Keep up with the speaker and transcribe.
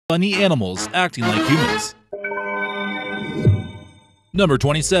Funny animals acting like humans. Number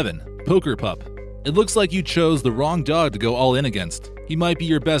 27. Poker Pup. It looks like you chose the wrong dog to go all in against. He might be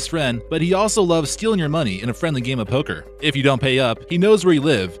your best friend, but he also loves stealing your money in a friendly game of poker. If you don't pay up, he knows where you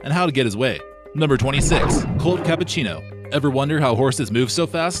live and how to get his way. Number 26. Colt Cappuccino. Ever wonder how horses move so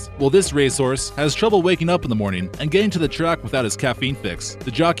fast? Well, this racehorse has trouble waking up in the morning and getting to the track without his caffeine fix.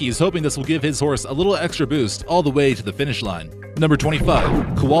 The jockey is hoping this will give his horse a little extra boost all the way to the finish line. Number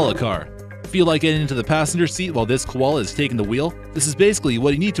 25. Koala Car. Feel like getting into the passenger seat while this koala is taking the wheel? This is basically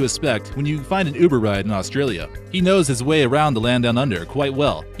what you need to expect when you find an Uber ride in Australia. He knows his way around the land down under quite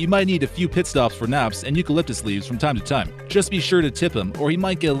well. He might need a few pit stops for naps and eucalyptus leaves from time to time. Just be sure to tip him or he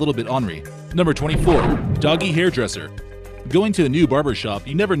might get a little bit ornery. Number 24. Doggy Hairdresser. Going to a new barber shop,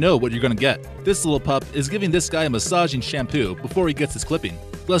 you never know what you're gonna get. This little pup is giving this guy a massaging shampoo before he gets his clipping.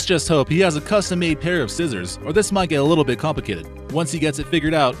 Let's just hope he has a custom-made pair of scissors, or this might get a little bit complicated. Once he gets it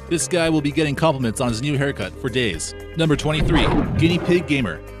figured out, this guy will be getting compliments on his new haircut for days. Number 23. Guinea Pig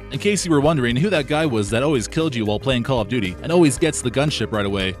Gamer. In case you were wondering who that guy was that always killed you while playing Call of Duty and always gets the gunship right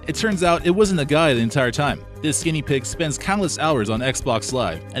away, it turns out it wasn't a guy the entire time. This guinea pig spends countless hours on Xbox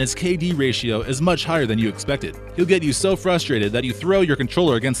Live, and his KD ratio is much higher than you expected. He'll get you so frustrated that you throw your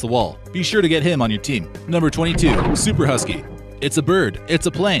controller against the wall. Be sure to get him on your team. Number 22. Super Husky. It's a bird. It's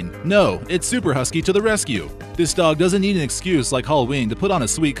a plane. No, it's Super Husky to the rescue. This dog doesn't need an excuse like Halloween to put on a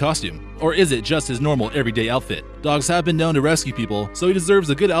sweet costume. Or is it just his normal everyday outfit? Dogs have been known to rescue people, so he deserves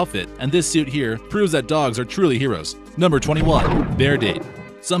a good outfit, and this suit here proves that dogs are truly heroes. Number 21. Bear Date.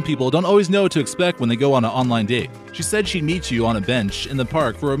 Some people don't always know what to expect when they go on an online date. She said she'd meet you on a bench in the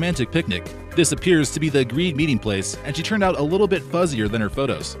park for a romantic picnic. This appears to be the agreed meeting place, and she turned out a little bit fuzzier than her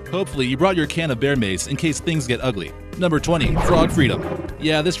photos. Hopefully, you brought your can of bear mace in case things get ugly. Number 20. Frog Freedom.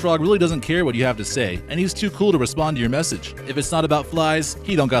 Yeah, this frog really doesn't care what you have to say, and he's too cool to respond to your message. If it's not about flies,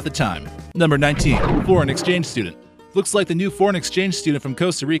 he don't got the time. Number 19. Foreign Exchange Student. Looks like the new foreign exchange student from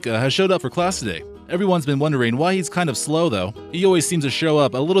Costa Rica has showed up for class today. Everyone's been wondering why he's kind of slow though. He always seems to show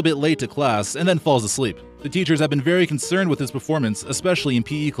up a little bit late to class and then falls asleep. The teachers have been very concerned with his performance, especially in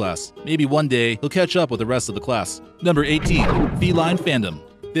PE class. Maybe one day he'll catch up with the rest of the class. Number 18. Feline Fandom.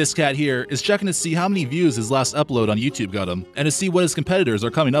 This cat here is checking to see how many views his last upload on YouTube got him, and to see what his competitors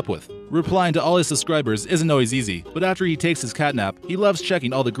are coming up with. Replying to all his subscribers isn't always easy, but after he takes his cat nap, he loves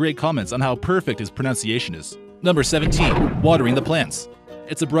checking all the great comments on how perfect his pronunciation is. Number 17. Watering the plants.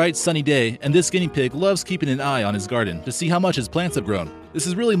 It's a bright, sunny day, and this guinea pig loves keeping an eye on his garden to see how much his plants have grown. This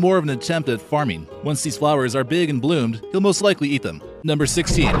is really more of an attempt at farming. Once these flowers are big and bloomed, he'll most likely eat them. Number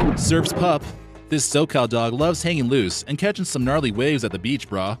 16. Surf's Pup. This SoCal dog loves hanging loose and catching some gnarly waves at the beach,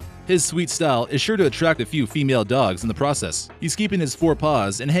 brah. His sweet style is sure to attract a few female dogs in the process. He's keeping his 4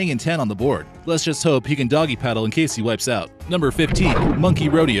 paws and hanging 10 on the board. Let's just hope he can doggy paddle in case he wipes out. Number 15. Monkey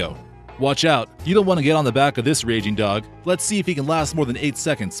Rodeo. Watch out, you don't want to get on the back of this raging dog. Let's see if he can last more than 8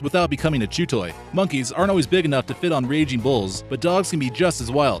 seconds without becoming a chew toy. Monkeys aren't always big enough to fit on raging bulls, but dogs can be just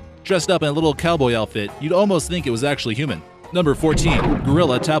as wild. Dressed up in a little cowboy outfit, you'd almost think it was actually human. Number 14.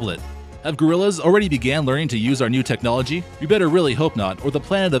 Gorilla Tablet. Have gorillas already began learning to use our new technology? We better really hope not, or the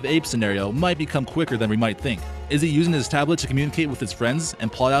Planet of Apes scenario might become quicker than we might think. Is he using his tablet to communicate with his friends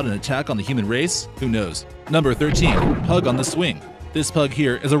and plot out an attack on the human race? Who knows? Number 13. Pug on the Swing. This pug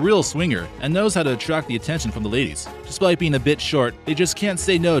here is a real swinger and knows how to attract the attention from the ladies. Despite being a bit short, they just can't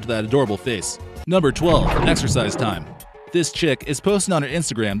say no to that adorable face. Number 12. Exercise time. This chick is posting on her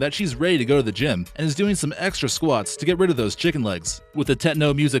Instagram that she's ready to go to the gym and is doing some extra squats to get rid of those chicken legs. With the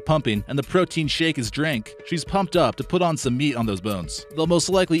techno music pumping and the protein shake is drank, she's pumped up to put on some meat on those bones. They'll most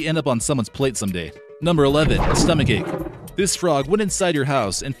likely end up on someone's plate someday. Number 11. Stomachache. This frog went inside your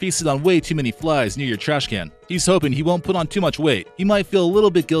house and feasted on way too many flies near your trash can. He's hoping he won't put on too much weight. He might feel a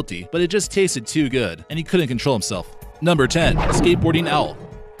little bit guilty, but it just tasted too good, and he couldn't control himself. Number 10. Skateboarding Owl.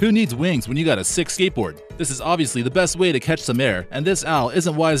 Who needs wings when you got a sick skateboard? This is obviously the best way to catch some air, and this owl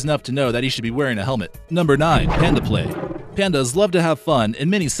isn't wise enough to know that he should be wearing a helmet. Number 9. Panda Play. Pandas love to have fun in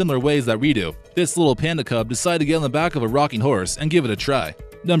many similar ways that we do. This little panda cub decided to get on the back of a rocking horse and give it a try.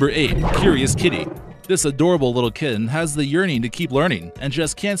 Number 8. Curious Kitty. This adorable little kitten has the yearning to keep learning and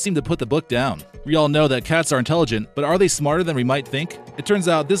just can't seem to put the book down. We all know that cats are intelligent, but are they smarter than we might think? It turns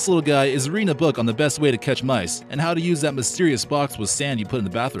out this little guy is reading a book on the best way to catch mice and how to use that mysterious box with sand you put in the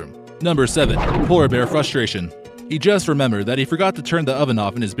bathroom. Number 7. Polar Bear Frustration. He just remembered that he forgot to turn the oven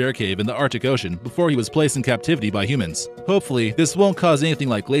off in his bear cave in the Arctic Ocean before he was placed in captivity by humans. Hopefully, this won't cause anything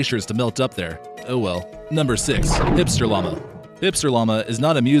like glaciers to melt up there. Oh well. Number 6. Hipster Llama. Hipster Llama is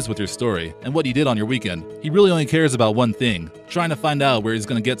not amused with your story and what you did on your weekend. He really only cares about one thing, trying to find out where he's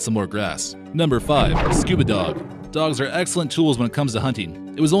gonna get some more grass. Number 5. Scuba Dog. Dogs are excellent tools when it comes to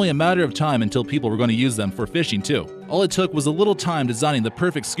hunting. It was only a matter of time until people were going to use them for fishing too. All it took was a little time designing the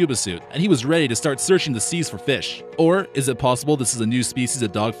perfect scuba suit, and he was ready to start searching the seas for fish. Or is it possible this is a new species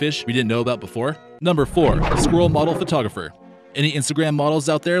of dogfish we didn't know about before? Number 4. Squirrel model photographer. Any Instagram models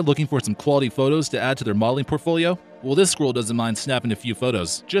out there looking for some quality photos to add to their modeling portfolio? Well, this squirrel doesn't mind snapping a few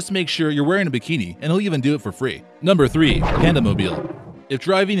photos. Just make sure you're wearing a bikini, and he'll even do it for free. Number 3. Pandamobile. If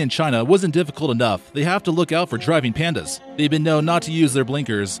driving in China wasn't difficult enough, they have to look out for driving pandas. They've been known not to use their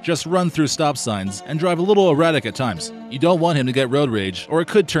blinkers, just run through stop signs, and drive a little erratic at times. You don't want him to get road rage, or it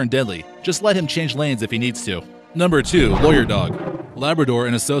could turn deadly. Just let him change lanes if he needs to. Number 2. Lawyer dog. Labrador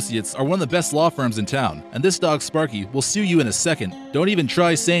and Associates are one of the best law firms in town, and this dog Sparky will sue you in a second. Don't even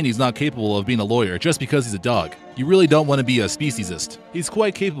try saying he's not capable of being a lawyer just because he's a dog. You really don't want to be a speciesist. He's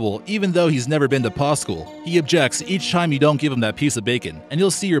quite capable even though he's never been to paw school. He objects each time you don't give him that piece of bacon, and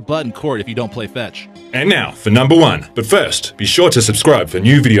he'll see your butt in court if you don't play fetch. And now for number 1. But first, be sure to subscribe for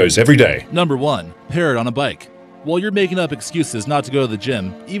new videos every day. Number 1. Parrot on a bike. While you're making up excuses not to go to the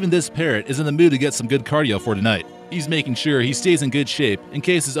gym, even this parrot is in the mood to get some good cardio for tonight. He's making sure he stays in good shape in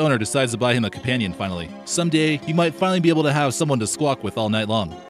case his owner decides to buy him a companion finally. Someday, he might finally be able to have someone to squawk with all night long.